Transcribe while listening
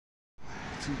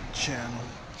to the channel.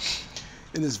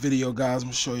 In this video, guys, I'm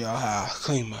gonna show y'all how I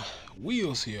clean my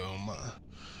wheels here on my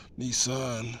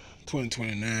Nissan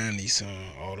 2029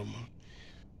 Nissan Altima.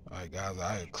 Alright, guys,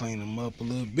 I had to clean them up a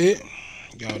little bit.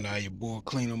 Y'all know your boy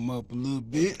clean them up a little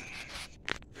bit.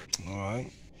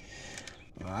 Alright,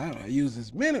 I use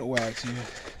this Minute Wax here,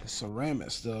 the ceramic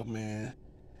stuff, man.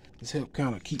 This help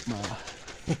kind of keep my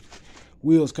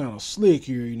wheels kind of slick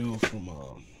here, you know, from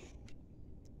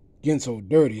getting so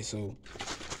dirty. So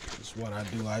that's what I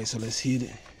do. Alright, so let's hit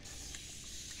it.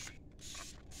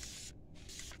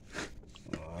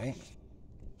 Alright.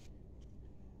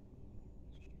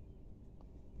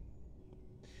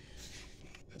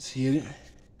 Let's hit it.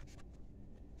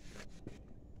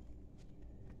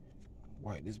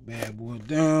 Wipe this bad boy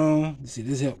down. You see,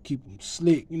 this help keep them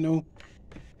slick, you know.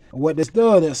 And what this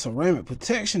does, that ceramic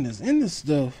protection is in this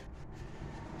stuff,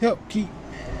 help keep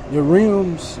your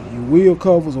rims, your wheel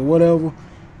covers or whatever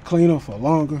cleaner for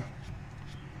longer.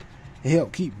 It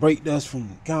help keep brake dust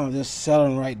from kind of just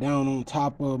settling right down on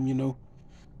top of them, you know.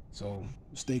 So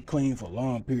stay clean for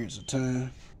long periods of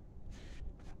time.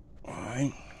 All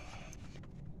right.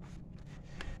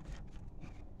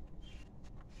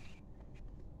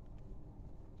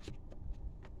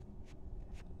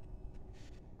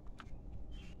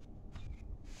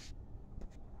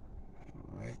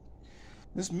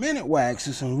 This Minute Wax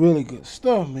is some really good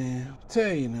stuff, man. I'll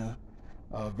tell you now.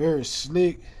 Very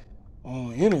slick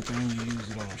on anything you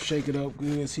use it on. Shake it up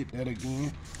good. Let's hit that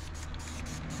again.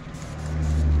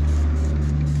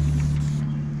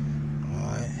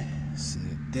 Alright. Sit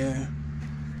it there.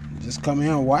 Just come in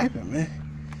and wipe it, man.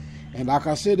 And like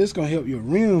I said, it's going to help your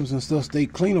rims and stuff stay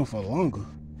cleaner for longer.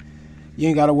 You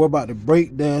ain't got to worry about the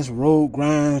brake dust, road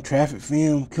grind, traffic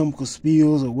film, chemical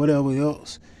spills, or whatever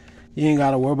else. You ain't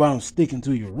got to worry about them sticking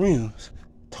to your rims.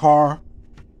 Tar,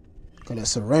 because that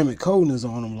ceramic coating is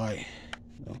on them, like,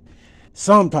 you know,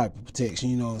 some type of protection,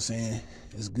 you know what I'm saying?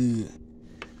 It's good.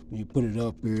 When you put it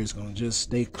up here, it's going to just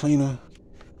stay cleaner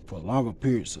for longer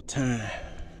periods of time.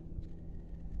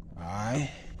 Alright.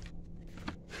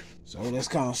 So let's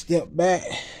kind of step back,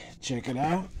 check it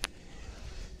out.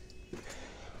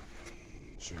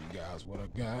 Show you guys what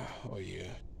I got. Oh,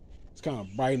 yeah. It's kind of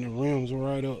brightening the rims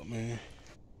right up, man.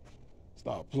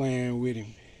 Stop playing with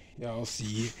him. Y'all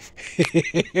see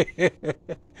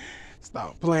it.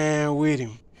 Stop playing with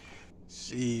him.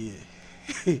 Shit.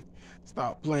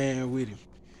 Stop playing with him.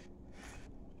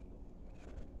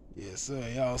 Yes, sir.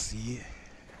 Y'all see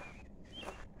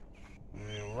it.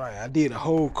 Man, right. I did the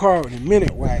whole car with the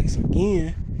Minute Wax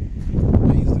again.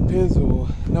 I used the pencil.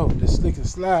 No, the slick and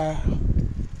slide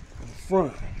in the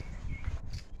front.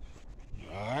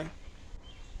 Alright.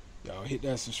 Y'all hit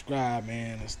that subscribe,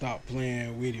 man, and stop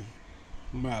playing with him.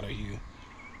 I'm out of here.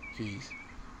 Peace.